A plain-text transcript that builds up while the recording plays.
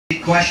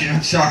repeat the question.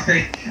 I'm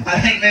sorry. I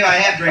think maybe I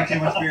have drank too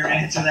much beer to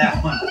answer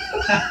that one.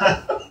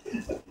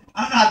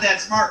 I'm not that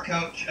smart,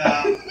 Coach,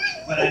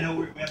 but I know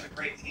we have a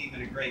great team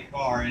and a great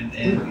car, and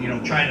you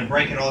know, trying to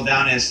break it all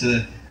down as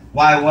to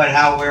why, what,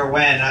 how, where,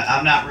 when,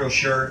 I'm not real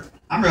sure.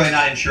 I'm really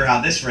not even sure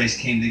how this race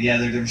came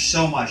together. There's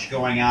so much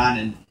going on,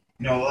 and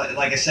you know,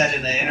 like I said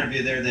in the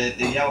interview there,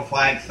 the yellow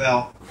flag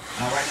fell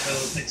right in the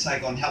middle of the pit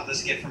cycle and helped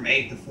us get from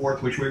 8th to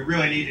 4th, which we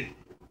really needed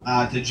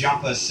to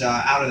jump us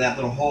out of that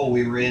little hole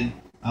we were in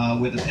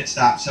with the pit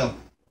stop. So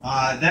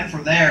then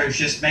from there, it's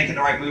just making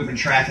the right move in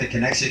traffic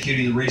and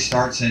executing the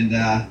restarts. And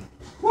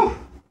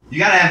you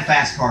got to have a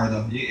fast car,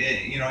 though.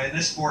 You know, in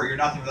this sport, you're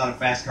nothing without a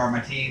fast car. My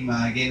team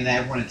gave me that.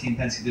 Everyone at Team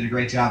Penske did a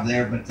great job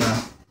there. But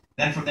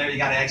then from there, you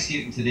got to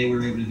execute, and today we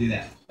were able to do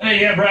that.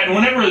 Yeah, Brad,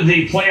 whenever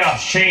the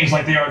playoffs change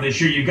like they are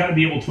this year, you've got to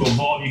be able to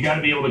evolve. You've got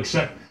to be able to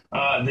accept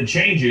the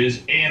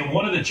changes. And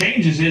one of the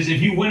changes is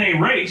if you win a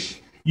race,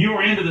 you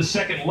are into the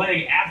second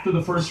leg after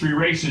the first 3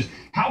 races.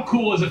 How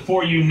cool is it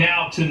for you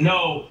now to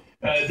know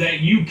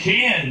that you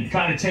can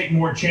kind of take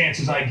more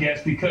chances, I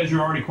guess, because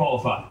you're already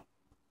qualified?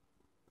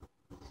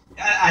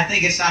 I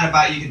think it's not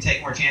about you can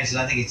take more chances.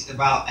 I think it's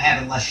about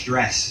having less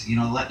stress. You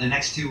know, the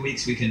next 2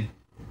 weeks we can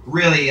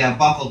really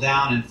buckle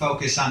down and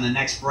focus on the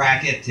next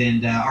bracket,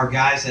 and our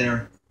guys that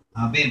are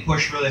being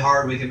pushed really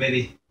hard, we can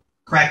maybe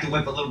crack the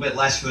whip a little bit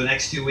less for the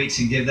next 2 weeks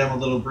and give them a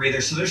little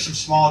breather. So there's some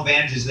small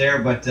advantages there,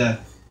 but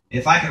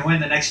if I can win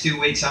the next 2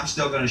 weeks, I'm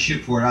still going to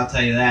shoot for it, I'll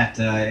tell you that.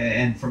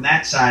 And from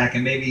that side, I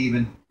can maybe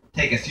even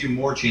take a few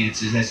more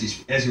chances,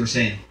 as you were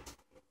saying.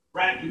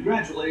 Brad,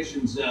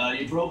 congratulations.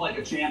 You drove like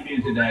a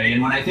champion today.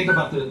 And when I think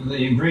about the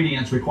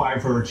ingredients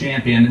required for a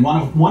champion,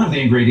 one of the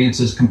ingredients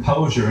is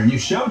composure. And you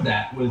showed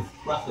that with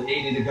roughly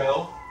 80 to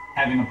go,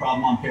 having a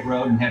problem on pit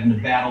road and having to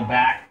battle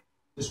back.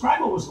 Describe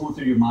what was going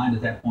through your mind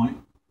at that point.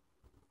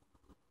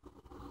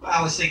 Well,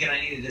 I was thinking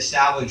I needed to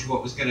salvage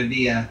what was going to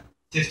be a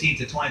 15th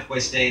to 20th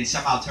place day and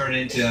somehow turn it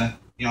into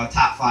a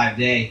top 5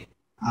 day.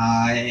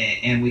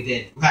 And we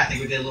did. I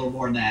think we did a little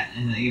more than that.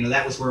 And, you know,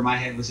 that was where my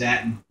head was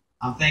at. And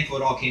I'm thankful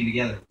it all came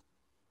together.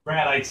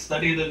 Brad, I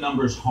studied the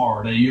numbers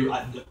hard.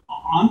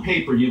 On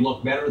paper, you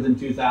look better than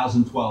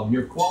 2012.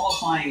 Your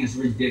qualifying is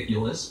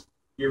ridiculous.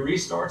 Your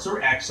restarts are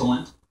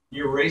excellent.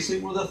 You're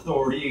racing with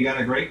authority. You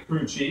got a great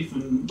crew chief.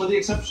 And with the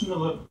exception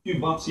of a few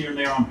bumps here and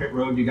there on pit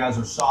road, you guys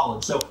are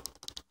solid. So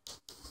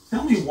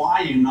tell me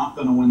why you're not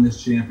going to win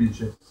this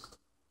championship.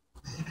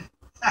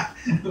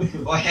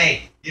 Well,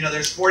 hey, you know,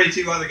 there's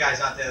 42 other guys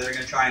out there that are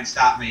going to try and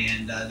stop me,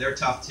 and they're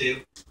tough too.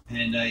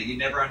 And you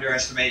never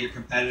underestimate your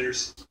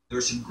competitors. There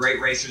were some great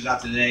racers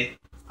out today.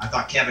 I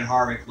thought Kevin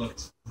Harvick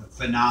looked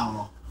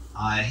phenomenal.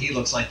 He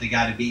looks like the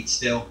guy to beat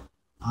still.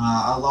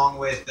 Along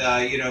with,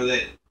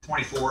 the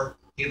 24,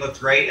 he looked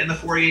great. And the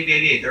 48 to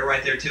 88, they're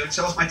right there too. And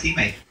so is my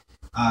teammate.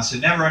 So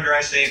never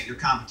underestimate your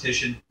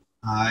competition.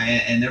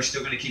 And they're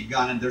still going to keep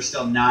gunning. There's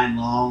still 9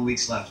 long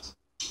weeks left.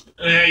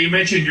 You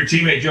mentioned your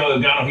teammate Joe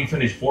Logano. He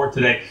finished 4th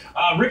today.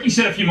 Ricky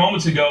said a few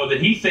moments ago that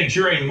he thinks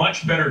you're a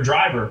much better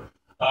driver,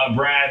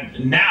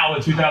 Brad, now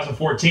in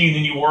 2014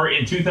 than you were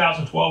in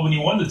 2012 when you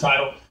won the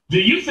title.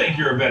 Do you think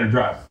you're a better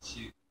driver?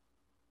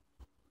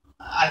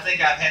 I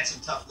think I've had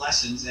some tough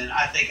lessons, and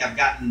I think I've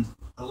gotten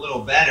a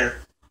little better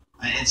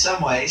in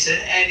some ways.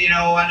 And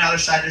on the other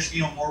side, there's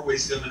more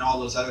wisdom and all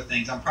those other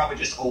things. I'm probably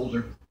just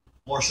older,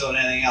 more so than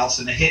anything else,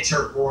 and the hits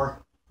hurt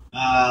more.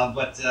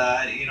 But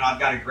I've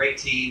got a great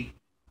team.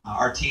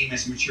 Our team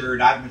has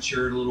matured. I've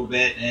matured a little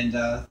bit, and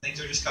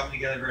things are just coming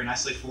together very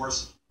nicely for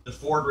us. The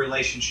Ford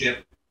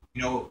relationship,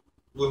 when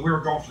we were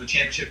going for the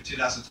championship in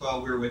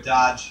 2012, we were with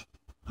Dodge,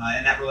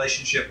 and that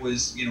relationship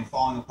was,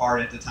 falling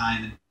apart at the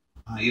time. And,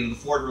 the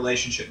Ford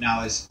relationship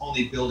now is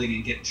only building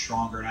and getting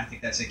stronger, and I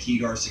think that's a key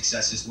to our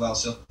success as well.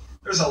 So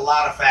there's a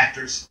lot of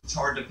factors. It's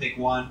hard to pick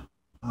one,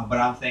 but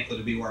I'm thankful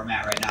to be where I'm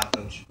at right now,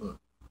 Coach.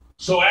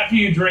 So after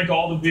you drink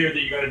all the beer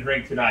that you're going to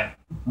drink tonight,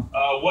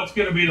 what's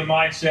going to be the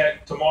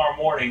mindset tomorrow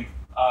morning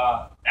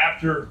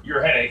after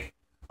your headache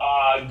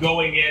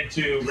going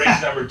into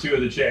race number 2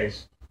 of the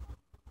Chase?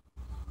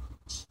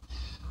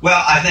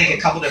 Well, I think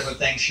a couple different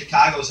things.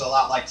 Chicago's a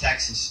lot like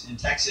Texas, and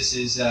Texas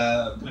is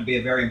going to be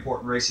a very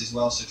important race as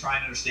well. So try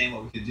and understand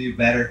what we could do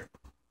better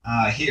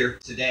here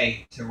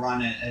today to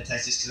run at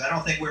Texas, because I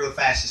don't think we were the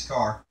fastest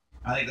car.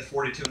 I think the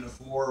 42 and the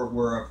 4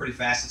 were pretty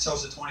fast, and so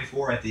was the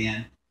 24 at the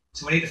end.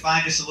 So we need to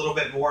find just a little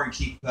bit more and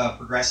keep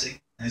progressing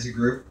as a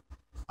group.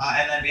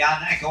 And then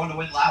beyond that, going to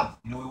win loud.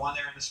 We won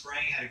there in the spring,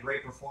 had a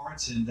great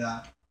performance, and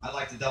I'd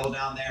like to double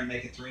down there and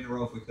make it 3 in a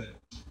row if we could.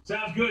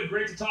 Sounds good.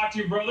 Great to talk to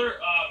you, brother.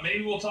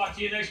 Maybe we'll talk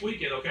to you next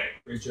weekend, okay?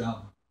 Great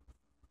job.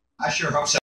 I sure hope so.